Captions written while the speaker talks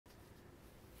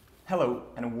Hello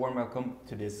and a warm welcome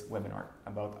to this webinar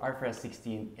about IFRS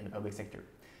 16 in the public sector.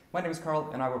 My name is Carl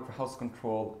and I work for House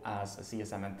Control as a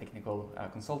CSM and technical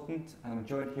consultant, and I'm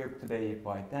joined here today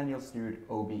by Danielle Stewart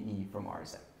OBE from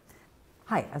RSM.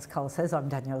 Hi, as Carl says, I'm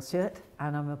Danielle Stewart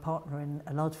and I'm a partner in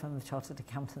a large firm of chartered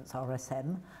accountants,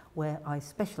 RSM, where I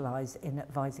specialise in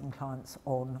advising clients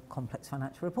on complex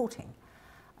financial reporting.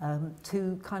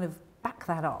 To kind of back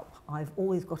that up, I've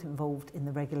always got involved in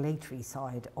the regulatory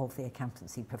side of the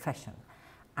accountancy profession.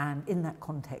 And in that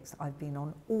context, I've been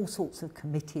on all sorts of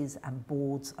committees and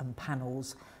boards and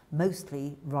panels,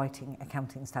 mostly writing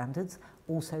accounting standards,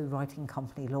 also writing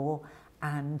company law,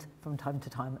 and from time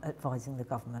to time advising the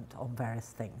government on various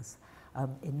things.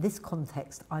 In this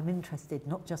context, I'm interested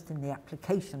not just in the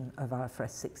application of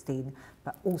IFRS 16,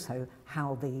 but also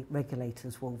how the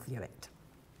regulators will view it.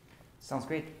 Sounds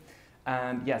great.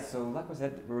 And yes, so like I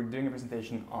said, we're doing a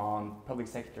presentation on public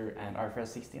sector and IFRS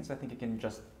 16, so I think you can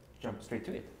just jump straight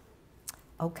to it.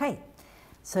 Okay,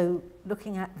 so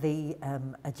looking at the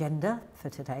agenda for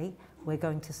today, we're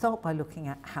going to start by looking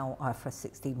at how IFRS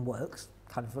 16 works,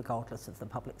 kind of regardless of the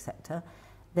public sector.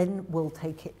 Then we'll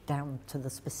take it down to the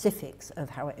specifics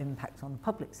of how it impacts on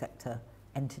public sector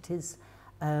entities,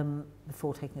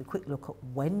 before taking a quick look at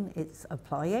when it's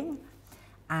applying,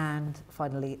 and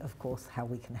finally, of course, how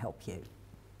we can help you.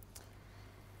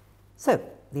 So,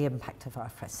 the impact of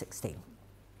IFRS 16.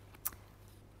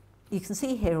 You can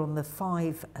see here on the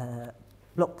 5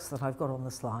 blocks that I've got on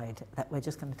the slide that we're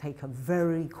just going to take a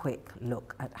very quick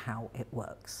look at how it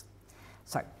works.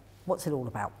 So, what's it all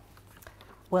about?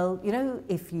 Well, you know,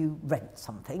 if you rent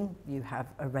something, you have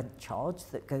a rent charge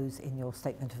that goes in your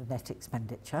statement of net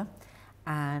expenditure,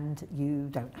 and you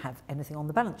don't have anything on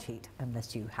the balance sheet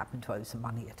unless you happen to owe some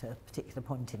money at a particular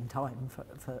point in time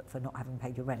for not having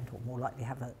paid your rent, or more likely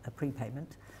have a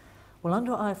prepayment. Well,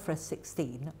 under IFRS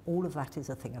 16, all of that is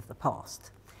a thing of the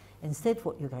past. Instead,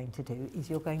 what you're going to do is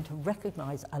you're going to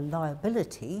recognise a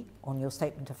liability on your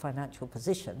statement of financial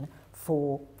position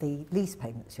for the lease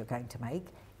payments you're going to make,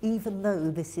 even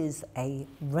though this is a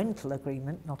rental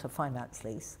agreement, not a finance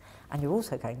lease, and you're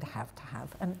also going to have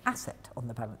an asset on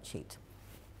the balance sheet.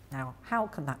 Now, how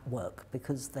can that work?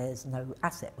 Because there's no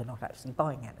asset, we're not actually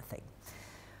buying anything.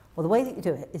 Well, the way that you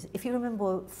do it is, if you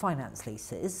remember finance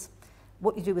leases,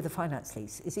 what you do with a finance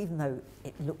lease is, even though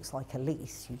it looks like a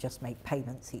lease, you just make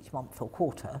payments each month or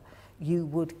quarter, you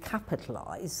would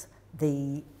capitalise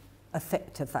the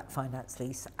effect of that finance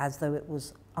lease as though it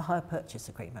was a hire purchase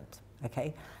agreement.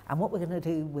 Okay, and what we're going to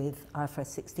do with IFRS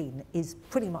 16 is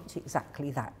pretty much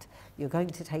exactly that. You're going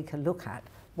to take a look at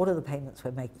what are the payments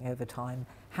we're making over time,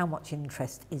 how much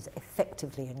interest is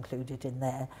effectively included in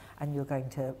there, and you're going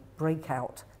to break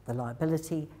out the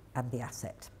liability and the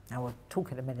asset. Now, we'll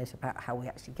talk in a minute about how we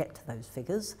actually get to those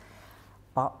figures,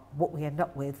 but what we end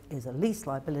up with is a lease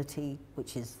liability,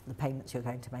 which is the payments you're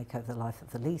going to make over the life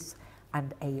of the lease,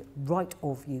 and a right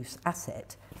of use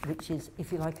asset, which is,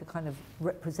 if you like, a kind of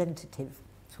representative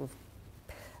sort of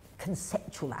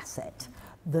conceptual asset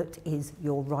that is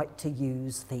your right to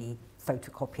use the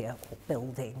photocopier or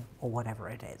building or whatever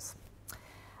it is.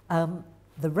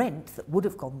 The rent that would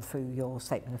have gone through your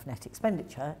statement of net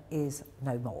expenditure is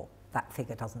no more. That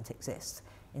figure doesn't exist.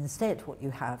 Instead, what you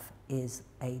have is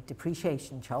a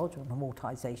depreciation charge or an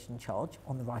amortisation charge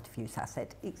on the right of use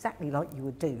asset, exactly like you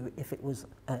would do if it was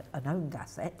an owned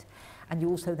asset. And you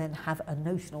also then have a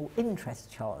notional interest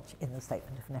charge in the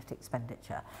statement of net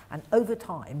expenditure. And over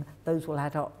time, those will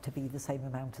add up to be the same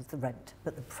amount as the rent,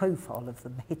 but the profile of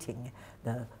them hitting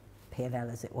the P&L,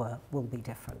 as it were, will be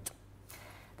different.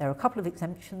 There are a couple of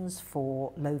exemptions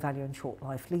for low value and short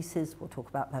life leases. We'll talk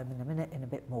about them in a minute in a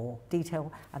bit more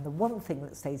detail. And the one thing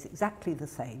that stays exactly the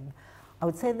same, I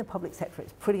would say in the public sector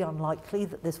it's pretty unlikely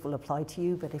that this will apply to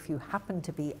you, but if you happen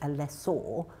to be a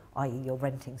lessor, i.e. you're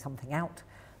renting something out,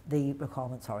 the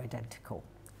requirements are identical,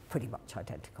 pretty much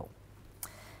identical.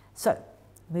 So,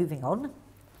 moving on,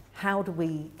 how do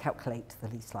we calculate the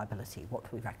lease liability? What do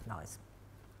we recognise?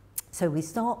 So we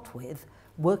start with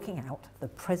working out the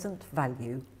present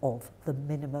value of the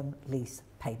minimum lease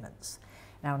payments.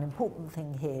 Now, an important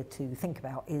thing here to think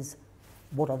about is,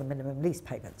 what are the minimum lease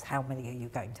payments? How many are you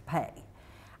going to pay?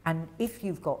 And if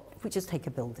you've got, if we just take a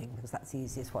building, because that's the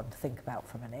easiest one to think about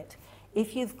for a minute,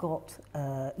 if you've got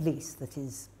a lease that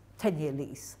is 10-year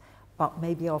lease, but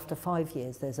maybe after 5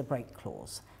 years there's a break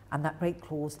clause, and that break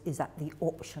clause is at the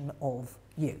option of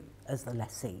you as the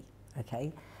lessee,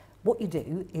 okay? What you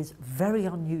do is, very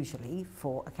unusually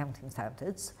for accounting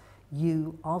standards,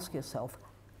 you ask yourself,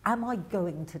 am I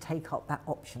going to take up that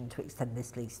option to extend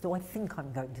this lease? Do I think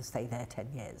I'm going to stay there 10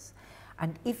 years?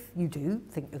 And if you do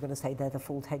think you're going to stay there the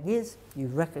full 10 years, you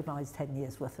recognise 10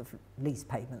 years worth of lease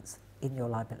payments in your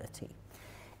liability.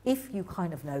 If you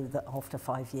kind of know that after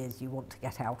 5 years you want to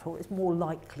get out, or it's more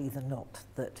likely than not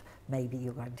that maybe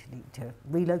you're going to need to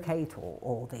relocate,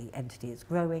 or the entity is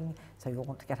growing, so you'll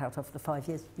want to get out after 5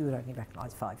 years, you would only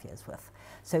recognise 5 years worth.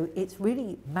 So it's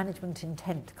really management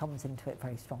intent comes into it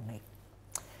very strongly.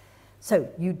 So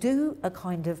you do a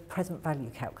kind of present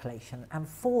value calculation, and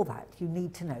for that you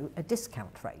need to know a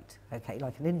discount rate, okay,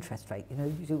 like an interest rate. You know,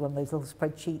 you do one of those little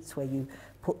spreadsheets where you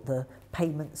put the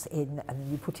payments in and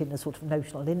then you put in a sort of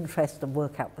notional interest and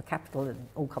work out the capital, and it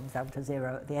all comes down to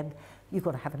zero at the end. You've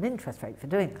got to have an interest rate for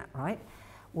doing that, right?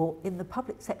 Well, in the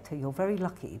public sector, you're very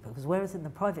lucky, because whereas in the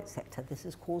private sector, this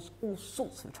has caused all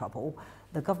sorts of trouble,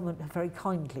 the government have very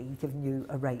kindly given you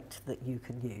a rate that you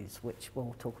can use, which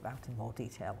we'll talk about in more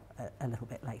detail a little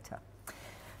bit later.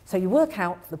 So you work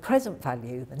out the present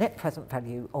value, the net present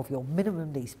value of your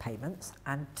minimum lease payments,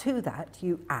 and to that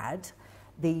you add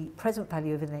the present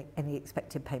value of any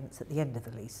expected payments at the end of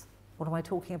the lease. What am I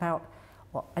talking about?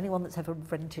 Well, anyone that's ever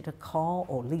rented a car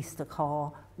or leased a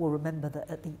car will remember that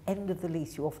at the end of the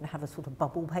lease you often have a sort of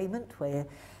bubble payment where,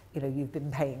 you know, you've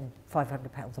been paying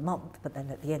 £500 a month, but then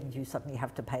at the end you suddenly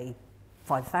have to pay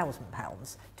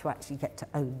 £5,000 to actually get to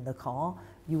own the car.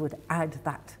 You would add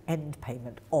that end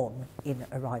payment on in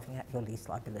arriving at your lease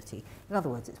liability. In other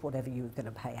words, it's whatever you're going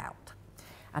to pay out.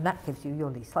 And that gives you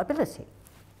your lease liability.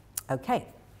 Okay,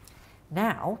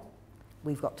 now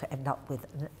we've got to end up with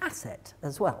an asset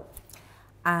as well.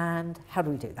 And how do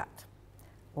we do that?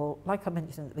 Well, like I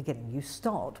mentioned at the beginning, you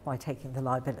start by taking the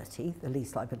liability, the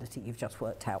lease liability you've just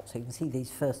worked out. So you can see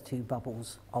these first two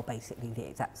bubbles are basically the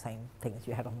exact same things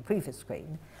you had on the previous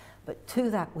screen. But to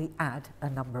that we add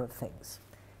a number of things.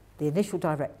 The initial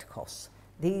direct costs.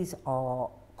 These are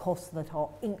costs that are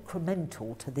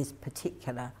incremental to this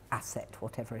particular asset,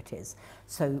 whatever it is.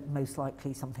 So most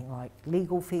likely something like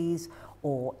legal fees,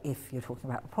 or if you're talking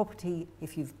about the property,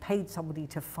 if you've paid somebody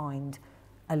to find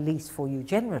a lease for you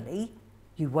generally,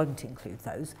 you won't include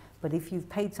those. But if you've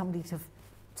paid somebody to,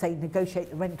 say, negotiate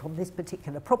the rent on this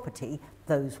particular property,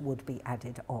 those would be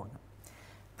added on.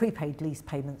 Prepaid lease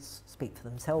payments speak for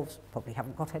themselves. Probably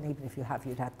haven't got any, but if you have,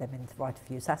 you'd add them into the right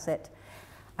of use asset.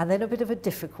 And then a bit of a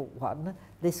difficult one,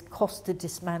 this cost to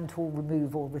dismantle,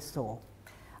 remove or restore,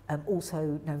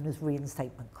 also known as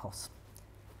reinstatement costs.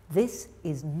 This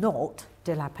is not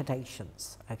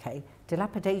dilapidations, okay?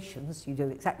 Dilapidations, you do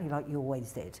exactly like you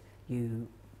always did. You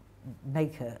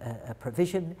make a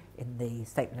provision in the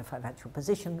statement of financial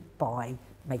position by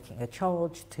making a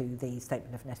charge to the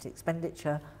statement of net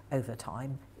expenditure over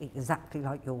time, exactly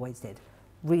like you always did.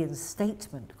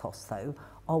 Reinstatement costs, though,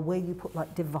 are where you put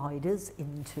like dividers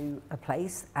into a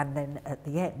place, and then at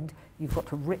the end, you've got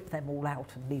to rip them all out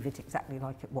and leave it exactly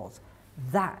like it was.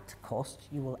 That cost,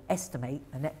 you will estimate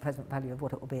the net present value of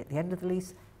what it will be at the end of the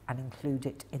lease and include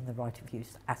it in the right of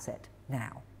use asset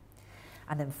now.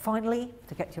 And then finally,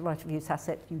 to get to your right of use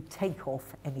asset, you take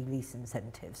off any lease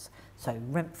incentives. So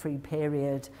rent-free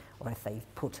period, or if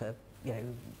they've put a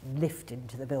lift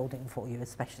into the building for you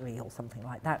especially, or something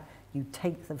like that, you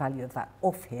take the value of that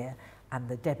off here, and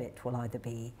the debit will either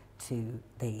be to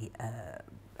the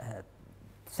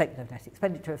statement of net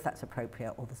expenditure if that's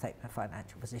appropriate, or the statement of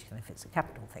financial position if it's a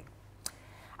capital thing.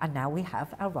 And now we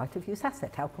have our right of use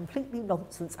asset, our completely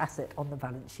nonsense asset on the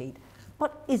balance sheet.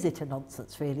 But is it a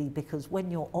nonsense really? Because when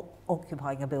you're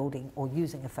occupying a building or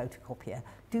using a photocopier,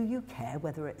 do you care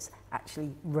whether it's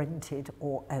actually rented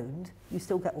or owned? You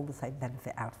still get all the same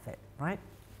benefit out of it, right?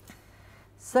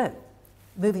 So,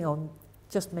 moving on,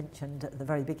 just mentioned at the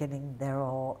very beginning, there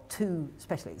are two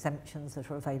special exemptions that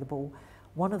are available.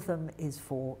 One of them is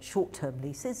for short-term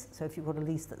leases. So if you've got a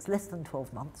lease that's less than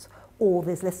 12 months, or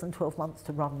there's less than 12 months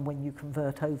to run when you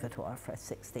convert over to IFRS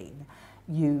 16,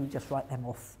 you just write them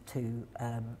off to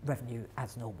revenue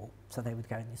as normal. So they would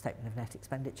go in your statement of net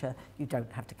expenditure. You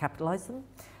don't have to capitalise them.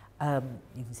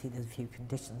 You can see there's a few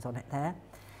conditions on it there.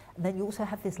 And then you also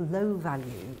have this low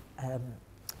value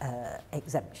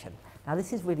exemption. Now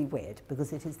this is really weird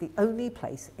because it is the only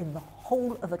place in the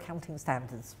whole of accounting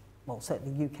standards, well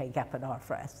certainly UK GAAP and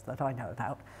RSM that I know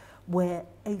about, where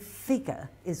a figure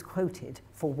is quoted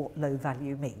for what low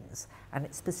value means, and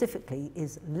it specifically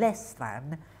is less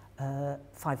than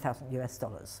 $5,000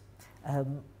 US,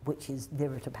 which is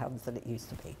nearer to pounds than it used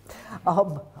to be,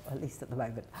 at least at the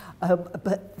moment.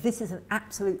 But this is an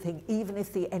absolute thing. Even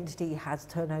if the entity has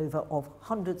turnover of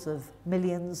hundreds of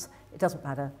millions, it doesn't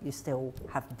matter, you still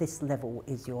have this level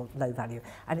is your low value.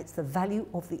 And it's the value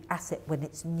of the asset when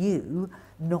it's new,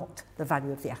 not the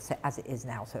value of the asset as it is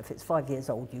now. So if it's 5 years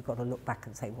old, you've got to look back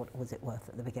and say, what was it worth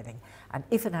at the beginning? And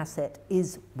if an asset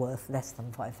is worth less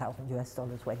than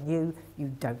 $5,000 when new, you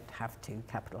don't have to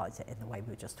capitalise it in the way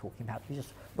we were just talking about. You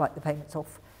just write the payments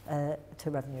off to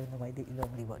revenue in the way that you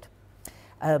normally would.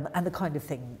 And the kind of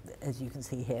thing, as you can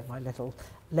see here, my little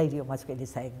lady on my screen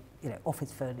is saying, you know,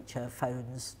 office furniture,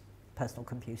 phones, personal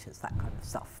computers, that kind of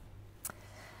stuff.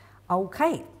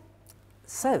 Okay,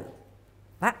 so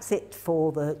that's it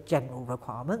for the general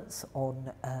requirements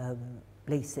on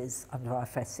leases under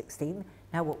IFRS 16.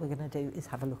 Now what we're going to do is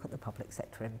have a look at the public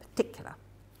sector in particular.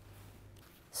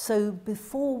 So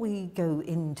before we go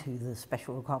into the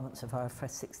special requirements of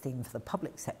IFRS 16 for the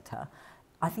public sector,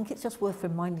 I think it's just worth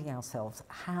reminding ourselves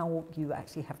how you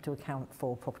actually have to account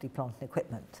for property, plant and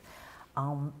equipment.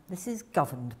 This is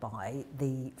governed by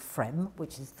the FReM,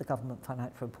 which is the Government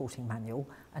Financial Reporting Manual,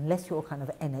 unless you're a kind of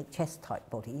NHS type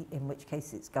body, in which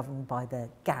case it's governed by the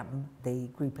GAM, the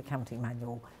Group Accounting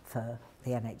Manual for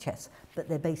the NHS. But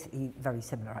they're basically very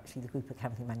similar, actually. The Group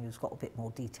Accounting Manual's got a bit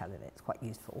more detail in it, it's quite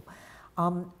useful.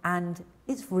 And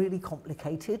it's really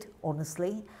complicated,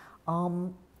 honestly.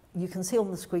 You can see on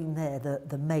the screen there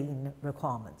the main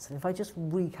requirements. And if I just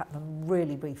recap them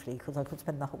really briefly, because I could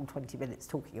spend the whole 20 minutes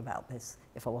talking about this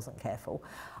if I wasn't careful.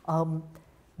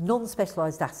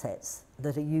 Non-specialised assets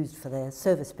that are used for their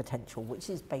service potential, which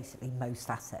is basically most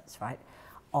assets, right,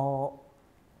 are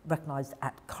recognised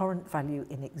at current value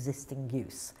in existing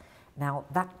use. Now,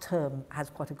 that term has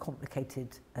quite a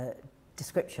complicated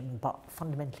description, but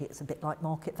fundamentally it's a bit like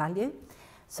market value.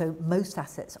 So most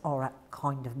assets are at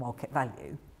kind of market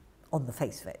value on the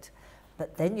face of it.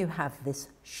 But then you have this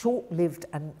short-lived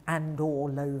and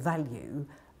or low value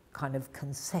kind of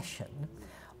concession,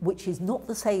 which is not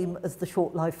the same as the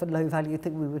short life and low value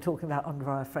thing we were talking about under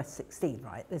IFRS 16,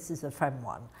 right? This is a FReM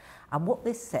one. And what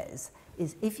this says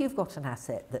is if you've got an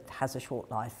asset that has a short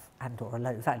life and or a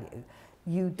low value,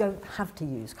 you don't have to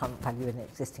use current value in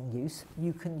existing use.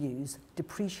 You can use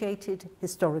depreciated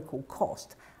historical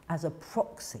cost as a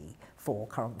proxy for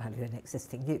current value in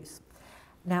existing use.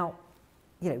 Now,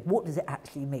 you know, what does it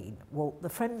actually mean? Well, the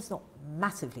FReM's not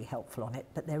massively helpful on it,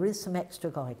 but there is some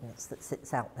extra guidance that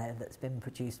sits out there that's been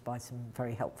produced by some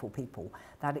very helpful people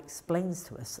that explains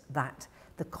to us that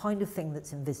the kind of thing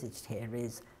that's envisaged here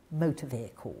is motor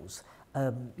vehicles,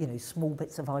 you know, small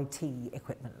bits of IT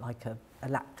equipment like a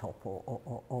laptop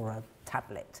or a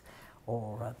tablet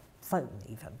or a phone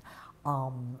even.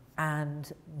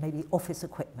 And maybe office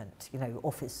equipment, you know,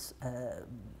 office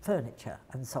furniture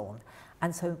and so on.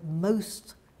 And so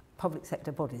most public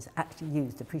sector bodies actually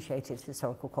use depreciated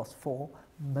historical cost for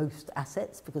most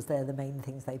assets because they're the main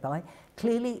things they buy.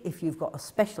 Clearly, if you've got a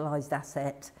specialised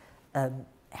asset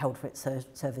held for its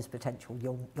service potential,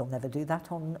 you'll never do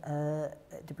that on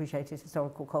depreciated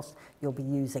historical cost. You'll be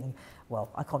using, well,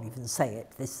 I can't even say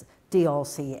it, this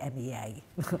DRC MEA,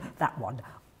 that one.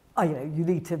 You know, you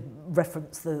need to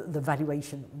reference the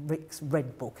valuation Rick's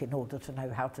Red Book in order to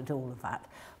know how to do all of that.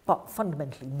 But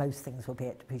fundamentally, most things will be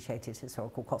at depreciated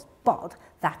historical cost. But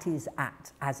that is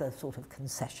as a sort of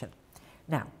concession.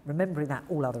 Now, remembering that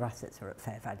all other assets are at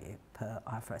fair value per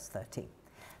IFRS 13.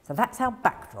 So that's our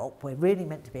backdrop. We're really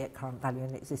meant to be at current value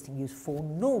in existing use for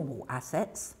normal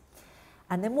assets.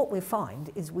 And then what we find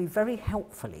is we very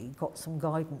helpfully got some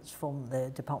guidance from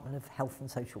the Department of Health and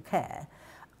Social Care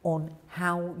on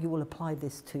how you will apply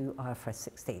this to IFRS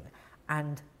 16.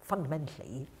 And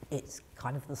fundamentally, it's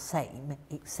kind of the same,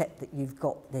 except that you've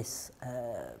got this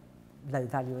low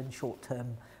value and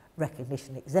short-term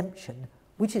recognition exemption,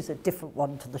 which is a different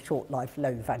one to the short life,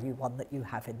 low value one that you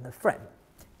have in the FReM,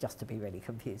 just to be really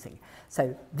confusing.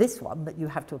 So this one that you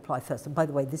have to apply first, and by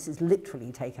the way, this is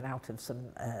literally taken out of some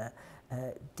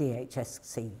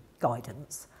DHSC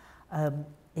guidance,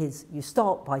 is you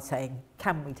start by saying,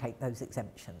 can we take those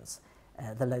exemptions,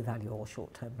 the low value or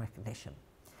short-term recognition?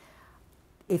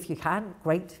 If you can,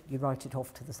 great, you write it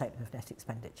off to the statement of net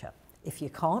expenditure. If you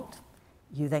can't,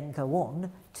 you then go on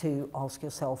to ask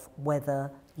yourself whether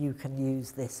you can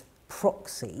use this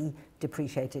proxy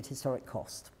depreciated historic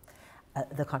cost,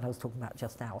 the kind I was talking about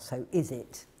just now. So is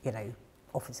it, you know,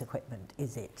 office equipment?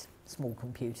 Is it small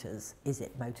computers? Is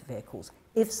it motor vehicles?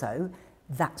 If so,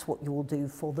 that's what you'll do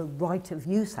for the right of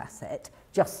use asset,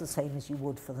 just the same as you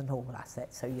would for the normal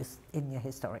asset. So you're in your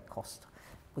historic cost,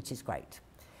 which is great.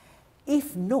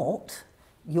 If not,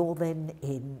 you're then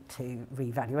into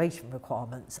revaluation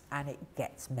requirements and it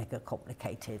gets mega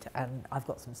complicated. And I've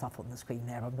got some stuff on the screen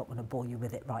there. I'm not going to bore you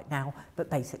with it right now, but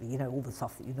basically, you know, all the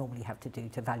stuff that you normally have to do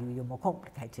to value your more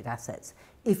complicated assets.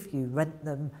 If you rent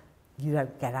them, you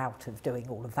don't get out of doing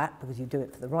all of that because you do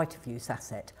it for the right of use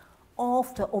asset.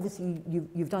 After, obviously,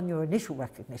 you've done your initial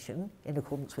recognition in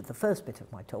accordance with the first bit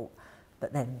of my talk,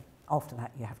 but then after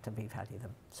that you have to revalue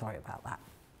them. Sorry about that.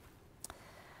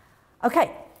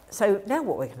 Okay, so now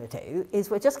what we're going to do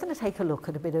is we're just going to take a look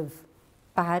at a bit of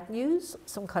bad news,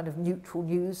 some kind of neutral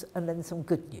news, and then some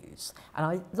good news. And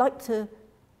I'd like to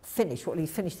finish, or at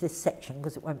least finish this section,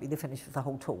 because it won't be the finish of the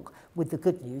whole talk, with the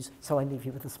good news, so I leave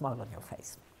you with a smile on your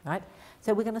face. Right?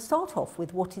 So we're going to start off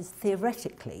with what is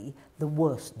theoretically the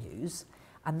worst news,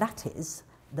 and that is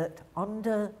that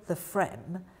under the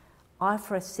FReM,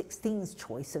 IFRS 16's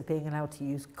choice of being allowed to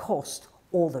use cost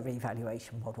or the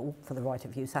revaluation model for the right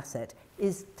of use asset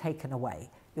is taken away.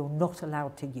 You're not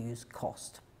allowed to use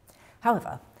cost.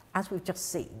 However, as we've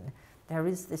just seen, there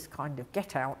is this kind of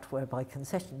get out where by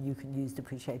concession you can use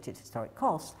depreciated historic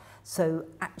cost. So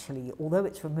actually, although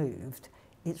it's removed,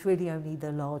 it's really only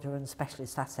the larger and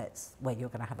specialist assets where you're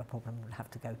going to have a problem and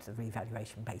have to go to the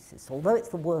revaluation basis. So although it's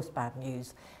the worst bad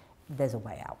news, there's a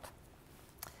way out.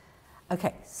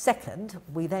 Okay, second,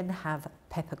 we then have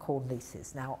peppercorn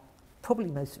leases. Now,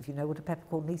 probably most of you know what a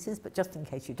peppercorn lease is, but just in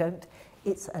case you don't,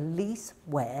 it's a lease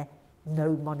where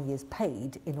no money is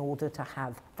paid in order to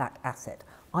have that asset.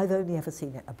 I've only ever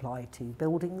seen it apply to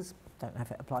buildings, don't know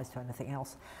if it applies to anything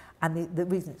else. And the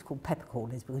reason it's called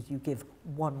peppercorn is because you give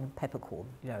one peppercorn,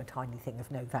 you know, a tiny thing of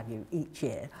no value each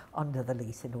year under the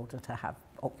lease in order to have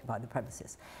occupy the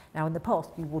premises. Now in the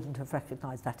past you wouldn't have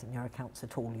recognised that in your accounts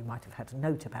at all, you might have had a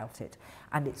note about it,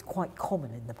 and it's quite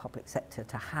common in the public sector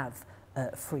to have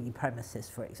free premises,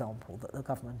 for example, that the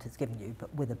government has given you,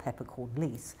 but with a peppercorn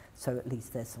lease, so at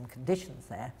least there's some conditions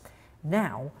there.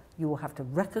 Now you will have to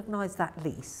recognise that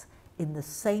lease in the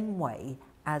same way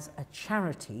as a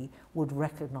charity would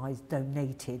recognise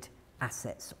donated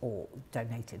assets or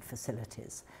donated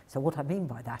facilities. So what I mean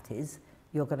by that is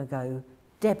you're going to go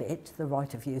debit the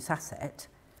right of use asset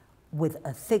with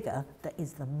a figure that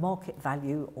is the market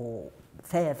value or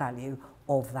fair value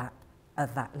of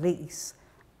that lease,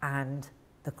 and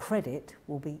the credit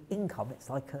will be income. It's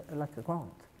like a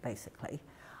grant, basically.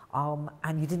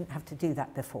 And you didn't have to do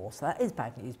that before. So that is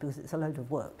bad news because it's a load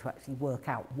of work to actually work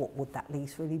out what would that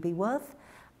lease really be worth.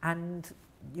 And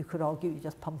you could argue you're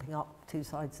just pumping up two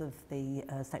sides of the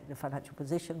statement of financial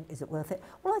position. Is it worth it?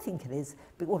 Well, I think it is,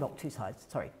 but well, not two sides,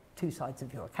 sorry, two sides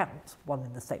of your account, one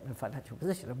in the statement of financial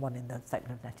position and one in the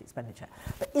statement of net expenditure.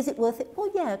 But is it worth it? Well,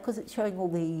 yeah, because it's showing all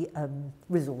the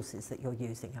resources that you're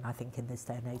using, and I think in this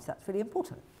day and age that's really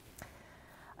important.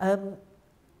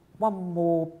 One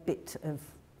more bit of,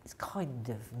 it's kind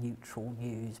of neutral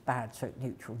news, bad stroke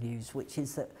neutral news, which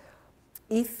is that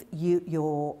if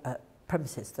your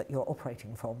premises that you're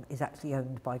operating from is actually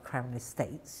owned by Crown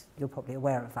Estates, you're probably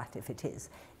aware of that if it is,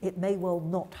 it may well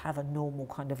not have a normal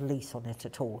kind of lease on it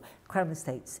at all. Crown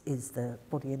Estates is the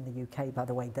body in the UK, by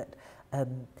the way, that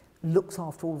looks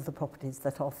after all of the properties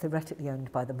that are theoretically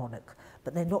owned by the monarch,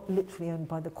 but they're not literally owned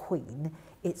by the Queen,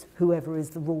 it's whoever is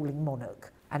the ruling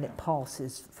monarch, and it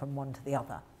passes from one to the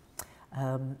other.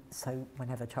 So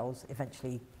whenever Charles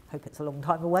eventually, hope it's a long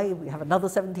time away, we have another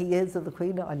 70 years of the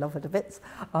Queen, I love her to bits,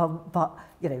 but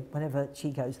you know, whenever she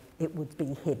goes, it would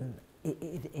be him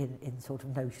in sort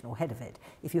of notional head of it.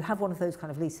 If you have one of those kind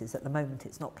of leases, at the moment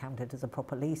it's not counted as a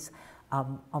proper lease.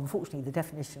 Unfortunately, the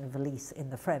definition of a lease in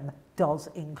the FReM does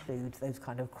include those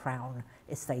kind of Crown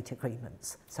estate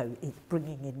agreements, so it's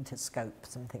bringing into scope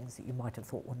some things that you might have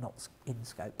thought were not in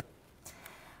scope.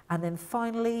 And then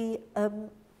finally,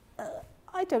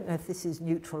 I don't know if this is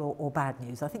neutral or bad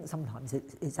news. I think sometimes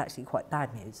it's actually quite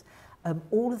bad news.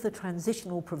 All of the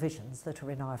transitional provisions that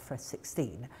are in IFRS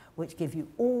 16, which give you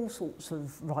all sorts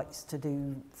of rights to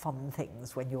do fun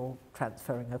things when you're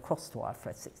transferring across to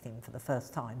IFRS 16 for the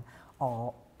first time,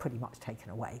 are pretty much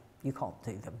taken away. You can't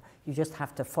do them. You just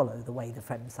have to follow the way the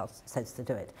FReM says to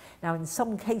do it. Now, in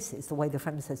some cases, the way the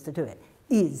FReM says to do it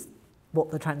is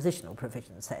what the transitional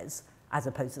provision says, as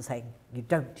opposed to saying you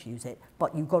don't use it,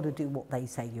 but you've got to do what they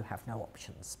say, you have no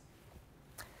options.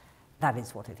 That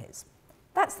is what it is.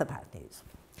 That's the bad news.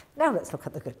 Now let's look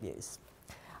at the good news.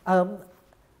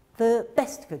 The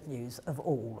best good news of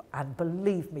all, and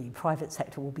believe me, private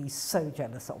sector will be so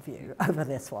jealous of you over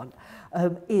this one,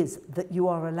 is that you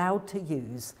are allowed to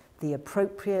use the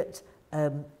appropriate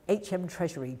HM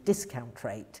Treasury discount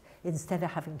rate instead of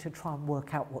having to try and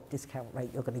work out what discount rate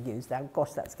you're going to use. Now,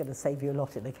 gosh, that's going to save you a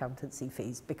lot in accountancy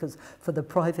fees, because for the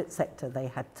private sector, they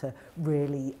had to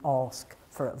really ask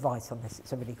for advice on this.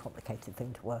 It's a really complicated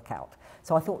thing to work out.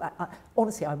 So I thought that,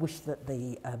 honestly, I wish that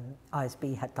the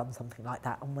ISB had done something like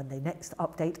that. And when they next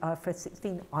update IFRS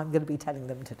 16, I'm going to be telling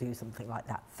them to do something like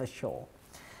that for sure.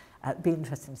 It'd be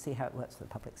interesting to see how it works for the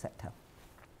public sector.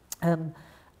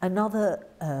 Another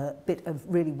bit of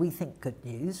really, we think, good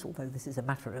news, although this is a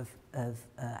matter of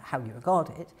how you regard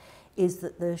it, is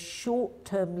that the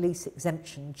short-term lease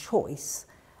exemption choice,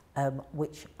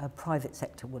 which a private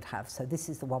sector would have, so this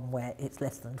is the one where it's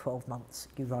less than 12 months,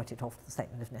 you write it off the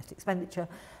statement of net expenditure,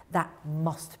 that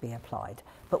must be applied.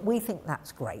 But we think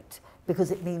that's great,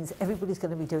 because it means everybody's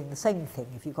going to be doing the same thing.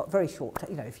 If you've got very short,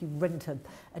 you know, if you rent an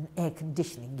air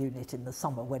conditioning unit in the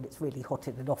summer when it's really hot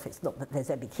in an office, not that there's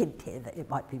any hint here that it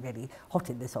might be really hot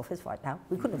in this office right now.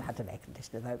 We couldn't have had an air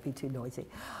conditioner, though, it'd be too noisy.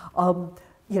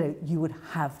 You know, you would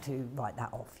have to write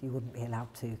that off. You wouldn't be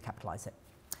allowed to capitalise it.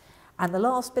 And the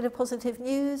last bit of positive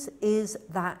news is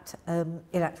that, in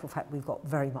actual fact, we've got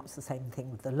very much the same thing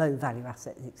with the low value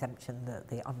asset exemption,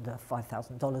 the under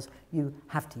 $5,000. You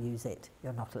have to use it.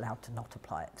 You're not allowed to not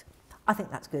apply it. I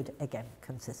think that's good. Again,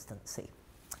 consistency.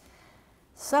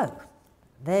 So,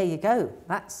 there you go.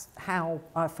 That's how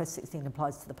IFRS 16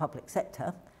 applies to the public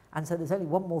sector. And so there's only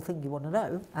one more thing you want to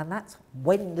know, and that's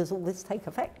when does all this take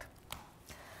effect?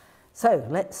 So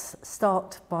let's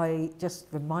start by just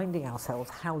reminding ourselves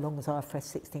how long has IFRS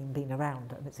 16 been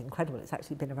around, and it's incredible. It's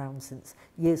actually been around since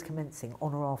years commencing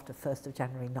on or after 1st of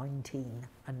January 19,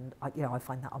 and I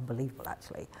find that unbelievable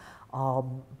actually,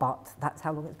 but that's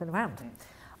how long it's been around.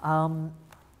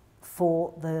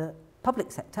 For the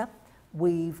public sector,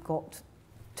 we've got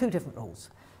two different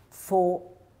rules. For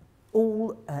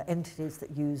all entities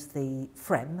that use the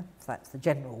FReM, so that's the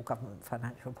General Government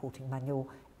Financial Reporting Manual,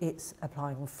 it's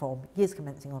applying from years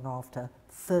commencing on or after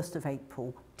 1st of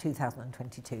April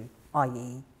 2022,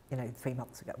 i.e., 3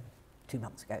 months ago, 2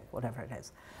 months ago, whatever it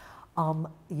is.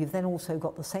 You've then also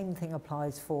got the same thing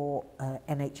applies for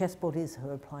NHS bodies who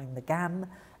are applying the GAM.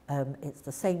 It's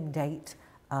the same date,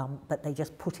 but they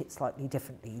just put it slightly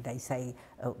differently. They say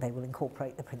they will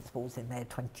incorporate the principles in their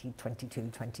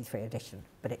 2022-23 edition,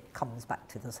 but it comes back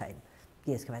to the same,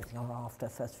 years commencing on or after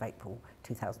 1st of April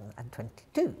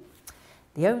 2022.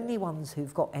 The only ones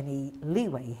who've got any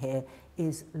leeway here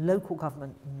is local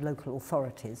government and local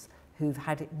authorities who've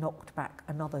had it knocked back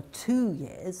another 2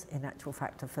 years, in actual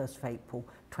fact, to 1st of April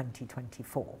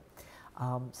 2024.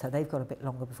 So they've got a bit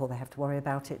longer before they have to worry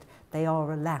about it. They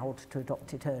are allowed to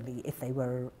adopt it early if they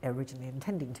were originally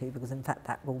intending to, because in fact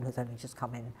that rule has only just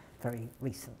come in very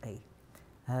recently.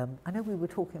 I know we were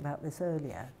talking about this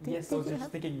earlier. Yes, I was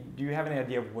just thinking, do you have any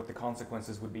idea of what the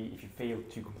consequences would be if you fail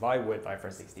to comply with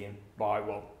IFRS 16 by,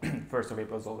 well, 1st of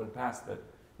April is already passed, but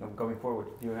going forward,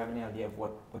 do you have any idea of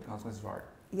what the consequences are?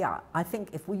 Yeah, I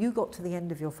think if you got to the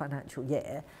end of your financial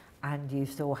year and you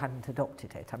still hadn't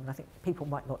adopted it, I mean, I think people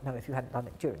might not know if you hadn't done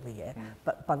it during the year,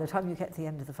 but by the time you get to the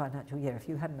end of the financial year, if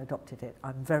you hadn't adopted it,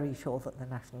 I'm very sure that the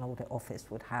National Audit Office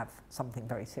would have something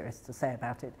very serious to say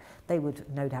about it. They would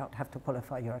no doubt have to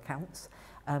qualify your accounts,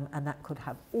 and that could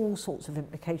have all sorts of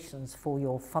implications for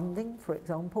your funding, for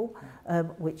example,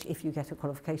 which if you get a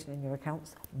qualification in your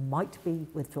accounts might be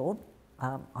withdrawn.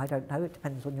 I don't know, it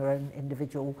depends on your own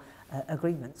individual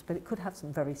agreements, but it could have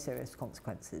some very serious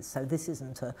consequences. So this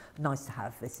isn't a nice to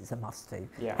have, this is a must do.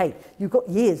 Yeah. Hey, you've got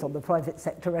years on the private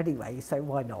sector anyway, so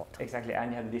why not? Exactly, and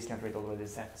you have the discount rate already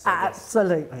set. So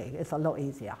absolutely, it's a lot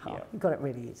easier. Yeah. You've got it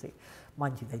really easy.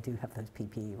 Mind you, they do have those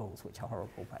PPE rules, which are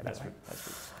horrible, by the way. That's true, that's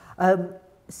true.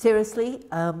 Seriously,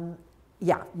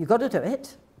 yeah, you've got to do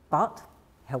it, but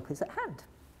help is at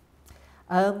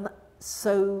hand.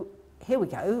 So here we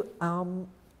go.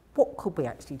 What could we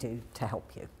actually do to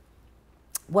help you?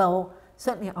 Well,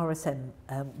 certainly at RSM,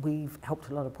 we've helped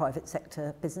a lot of private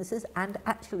sector businesses and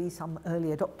actually some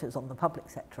early adopters on the public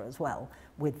sector as well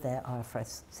with their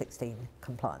IFRS 16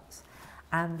 compliance.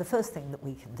 And the first thing that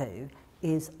we can do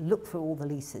is look through all the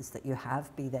leases that you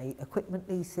have, be they equipment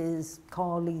leases,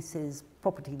 car leases,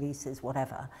 property leases,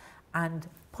 whatever, and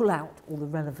pull out all the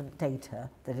relevant data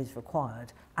that is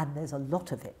required. And there's a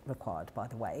lot of it required, by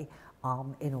the way,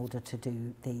 in order to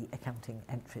do the accounting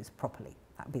entries properly.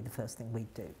 That would be the first thing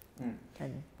we'd do.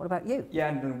 And what about you? Yeah,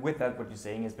 and then with that, what you're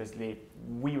saying is basically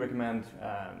we recommend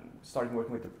starting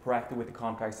working proactive with the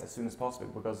contracts as soon as possible,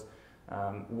 because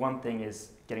one thing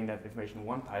is getting that information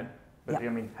one time, but I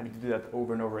mean, having to do that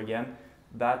over and over again,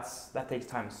 that takes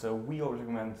time. So we always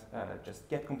recommend just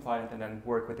get compliant and then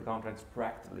work with the contracts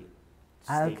proactively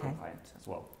to stay compliant as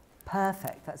well.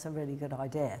 Perfect, that's a really good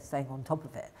idea, staying on top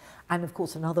of it. And of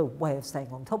course another way of staying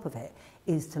on top of it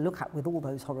is to look at, with all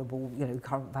those horrible,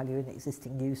 current value and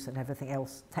existing use and everything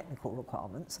else, technical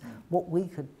requirements, what we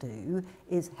could do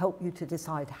is help you to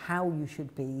decide how you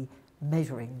should be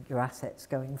measuring your assets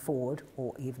going forward,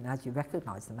 or even as you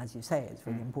recognise them. As you say, it's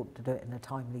really important to do it in a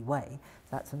timely way.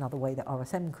 That's another way that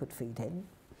RSM could feed in.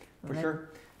 For sure.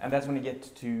 And that's when you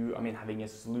get to, having a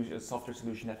solution, a software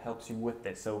solution that helps you with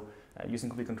this. So using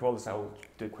complete control, as I'll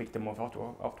do a quick demo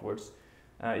of afterwards,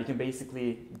 you can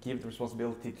basically give the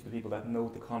responsibility to the people that know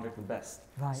the contract the best.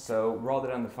 Right. So rather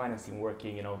than the finance team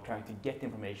working, trying to get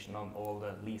information on all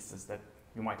the leases that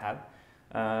you might have,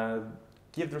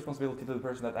 give the responsibility to the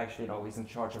person that actually, is in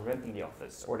charge of renting the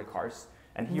office or the cars,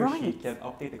 and he or she can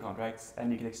update the contracts,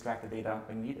 and you can extract the data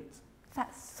when you need it.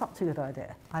 That's such a good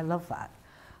idea. I love that.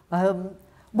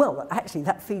 Well, actually,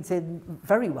 that feeds in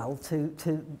very well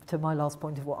to my last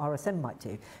point of what RSM might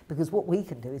do, because what we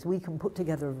can do is we can put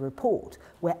together a report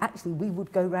where actually we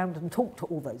would go around and talk to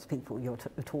all those people you're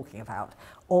talking about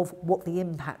of what the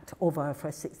impact of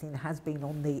IFRS 16 has been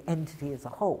on the entity as a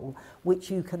whole,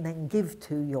 which you can then give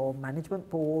to your management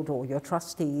board or your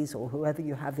trustees or whoever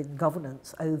you have in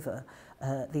governance over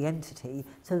the entity,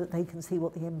 so that they can see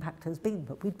what the impact has been.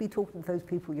 But we'd be talking to those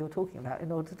people you're talking about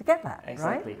in order to get that,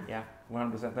 exactly, right? Yeah,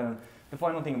 100%. And the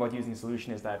final thing about using a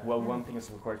solution is that, well, one thing is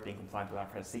of course being compliant with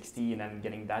IFRS 16 and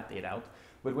getting that data out.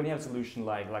 But when you have a solution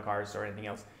like ours or anything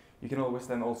else, you can always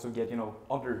then also get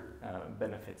other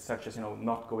benefits, such as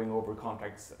not going over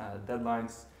contracts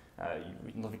deadlines.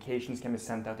 Notifications can be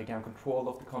sent out. You can have control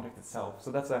of the contract itself.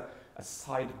 So that's a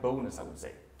side bonus, I would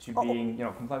say, to being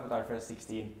compliant with IFRS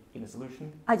 16 in a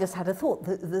solution. I just had a thought.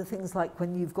 The things like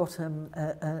when you've got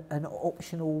an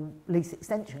optional lease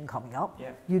extension coming up,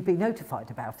 you'd be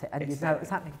notified about it and you'd know it's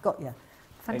happening. Got you.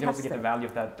 Fantastic. And you can also get the value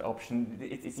of that option.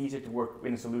 It's easier to work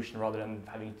in a solution rather than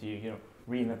having to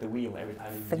reinvent the wheel every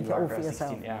time you think do it all IFRS for 16.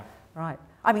 yourself. Yeah. Right.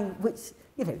 Which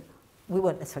we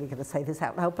weren't necessarily going to say this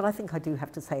out loud, but I think I do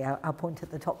have to say our point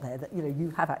at the top there that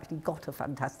you have actually got a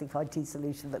fantastic IT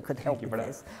solution that could help with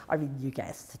this. You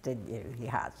guessed, didn't you? He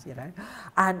has,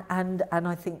 and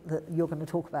I think that you're going to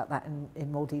talk about that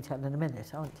in more detail in a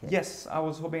minute, aren't you? Yes, I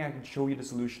was hoping I could show you the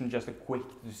solution just a quick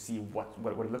to see what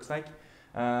it looks like.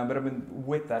 But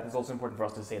with that, it's also important for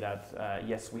us to say that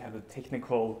yes, we have a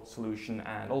technical solution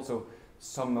and also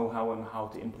some know-how on how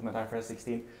to implement IFRS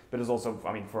 16, but it's also,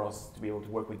 for us to be able to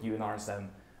work with you and RSM,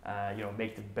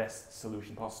 make the best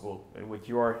solution possible with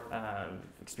your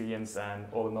experience and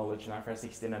all the knowledge in IFRS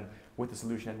 16, and with the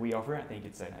solution that we offer. I think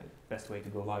it's the best way to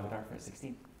go live with IFRS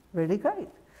 16. Really great.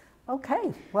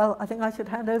 Okay, well, I think I should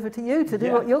hand over to you to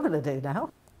do what you're going to do now.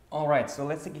 All right, so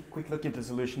let's take a quick look at the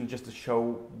solution just to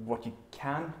show what you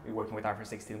can be working with IFRS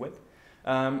 16 with.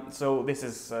 So this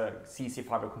is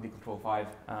CC5 or Complete Control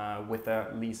 5 with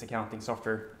a lease accounting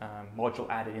software module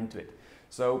added into it.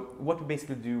 So what we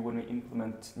basically do when we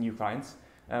implement new clients,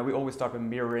 we always start by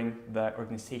mirroring the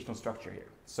organizational structure here.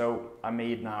 So I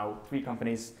made now 3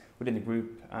 companies within the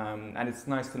group, and it's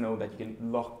nice to know that you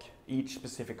can lock each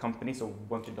specific company. So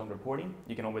once you're done reporting,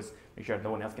 you can always make sure that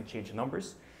no one else can change the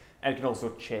numbers. And you can also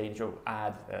change or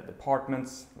add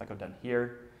departments, like I've done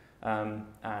here, and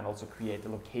also create a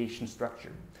location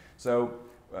structure. So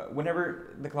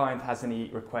whenever the client has any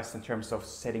requests in terms of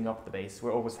setting up the base,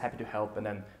 we're always happy to help and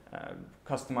then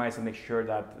customize and make sure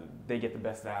that they get the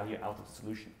best value out of the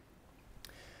solution.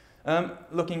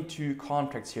 Looking to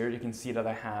contracts here, you can see that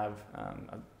I have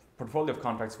a portfolio of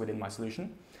contracts within my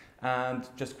solution. And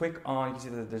just quick on, you can see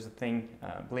that there's a thing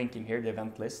blinking here, the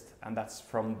event list, and that's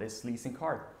from this leasing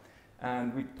car.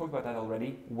 And we talked about that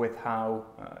already with how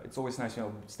it's always nice,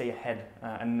 stay ahead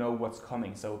and know what's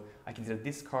coming. So I can see that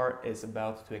this car is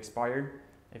about to expire,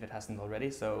 if it hasn't already.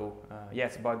 So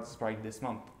it's about to expire this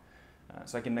month.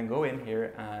 So I can then go in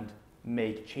here and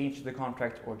make change to the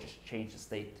contract or just change the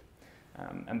state.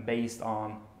 And based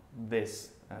on this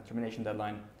termination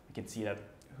deadline, you can see that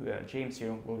James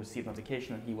here will receive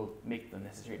notification and he will make the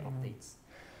necessary updates.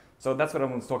 So that's what I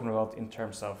was talking about in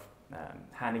terms of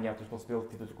handing out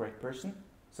responsibility to the correct person,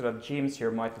 so that James here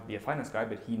might not be a finance guy,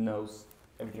 but he knows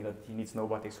everything that he needs to know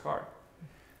about his car.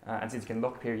 And since you can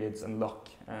lock periods and lock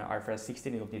IFRS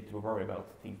 16, you don't need to worry about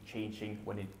things changing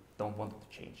when you don't want it to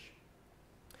change.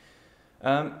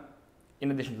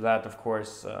 In addition to that, of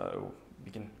course,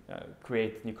 we can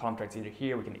create new contracts either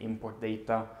here, we can import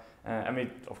data, and we,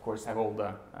 of course, have all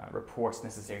the reports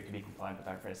necessary to be compliant with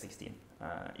IFRS 16,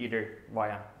 either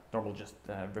via normal just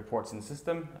reports in the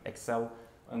system, Excel,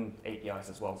 and APIs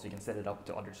as well, so you can set it up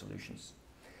to other solutions.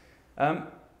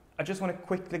 I just want to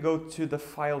quickly go to the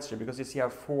files here, because you see I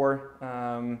have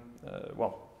 4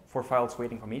 files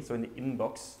waiting for me. So in the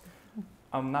inbox,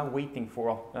 I'm now waiting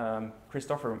for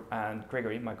Christopher and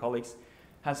Gregory, my colleagues,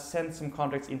 has sent some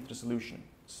contracts into the solution.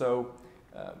 So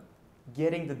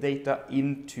getting the data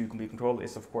into Complete Control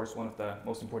is, of course, one of the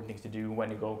most important things to do when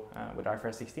you go with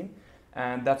IFRS 16.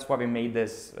 And that's why we made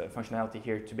this functionality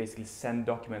here to basically send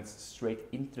documents straight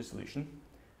into the solution.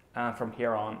 And from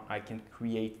here on, I can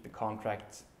create the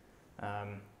contract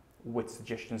with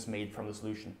suggestions made from the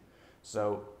solution.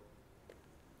 So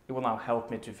it will now help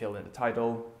me to fill in the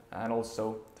title and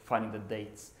also finding the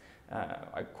dates.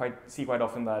 I see quite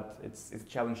often that it's a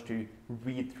challenge to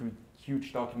read through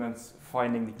huge documents,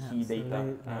 finding the key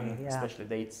data, especially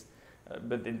dates.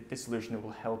 But in this solution, it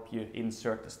will help you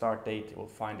insert the start date, it will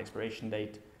find the expiration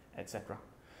date, etc.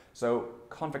 So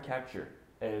contract capture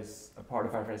is a part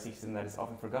of IFRS 16 that is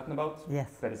often forgotten about. Yes.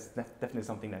 But it's definitely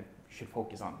something that you should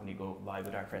focus on when you go live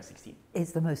with IFRS 16.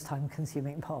 It's the most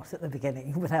time-consuming part at the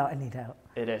beginning, without any doubt.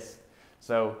 It is.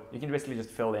 So you can basically just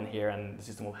fill in here and the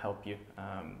system will help you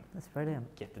That's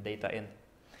brilliant. get the data in.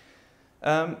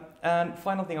 And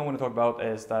final thing I want to talk about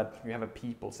is that we have a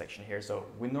people section here. So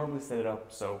we normally set it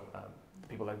up so the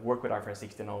people that work with IFRS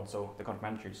 16, also the contract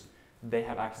managers, they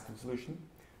have access to the solution.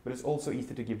 But it's also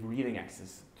easy to give reading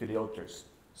access to the auditors.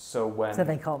 So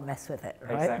they can't mess with it,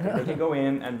 right? Exactly. They can go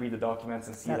in and read the documents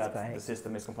and see That's that great. the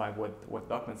system is compliant with what the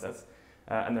document says.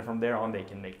 And then from there on, they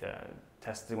can make the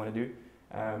tests they want to do.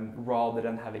 Rather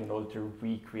than having an auditor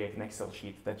recreate an Excel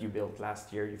sheet that you built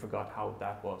last year, you forgot how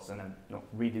that was, and then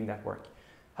reading that work.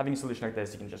 Having a solution like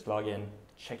this, you can just log in,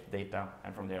 check the data,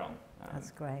 and from there on.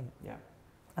 That's great. Yeah.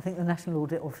 I think the National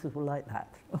Audit Officers will like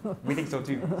that. We think so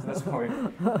too, so that's why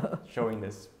we're showing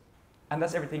this. And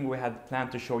that's everything we had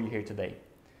planned to show you here today.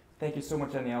 Thank you so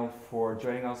much, Danielle, for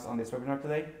joining us on this webinar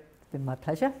today. It's been my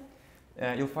pleasure.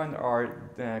 You'll find our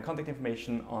contact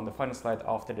information on the final slide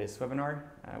after this webinar.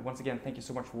 Once again, thank you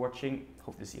so much for watching.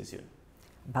 Hope to see you soon.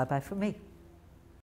 Bye-bye from me.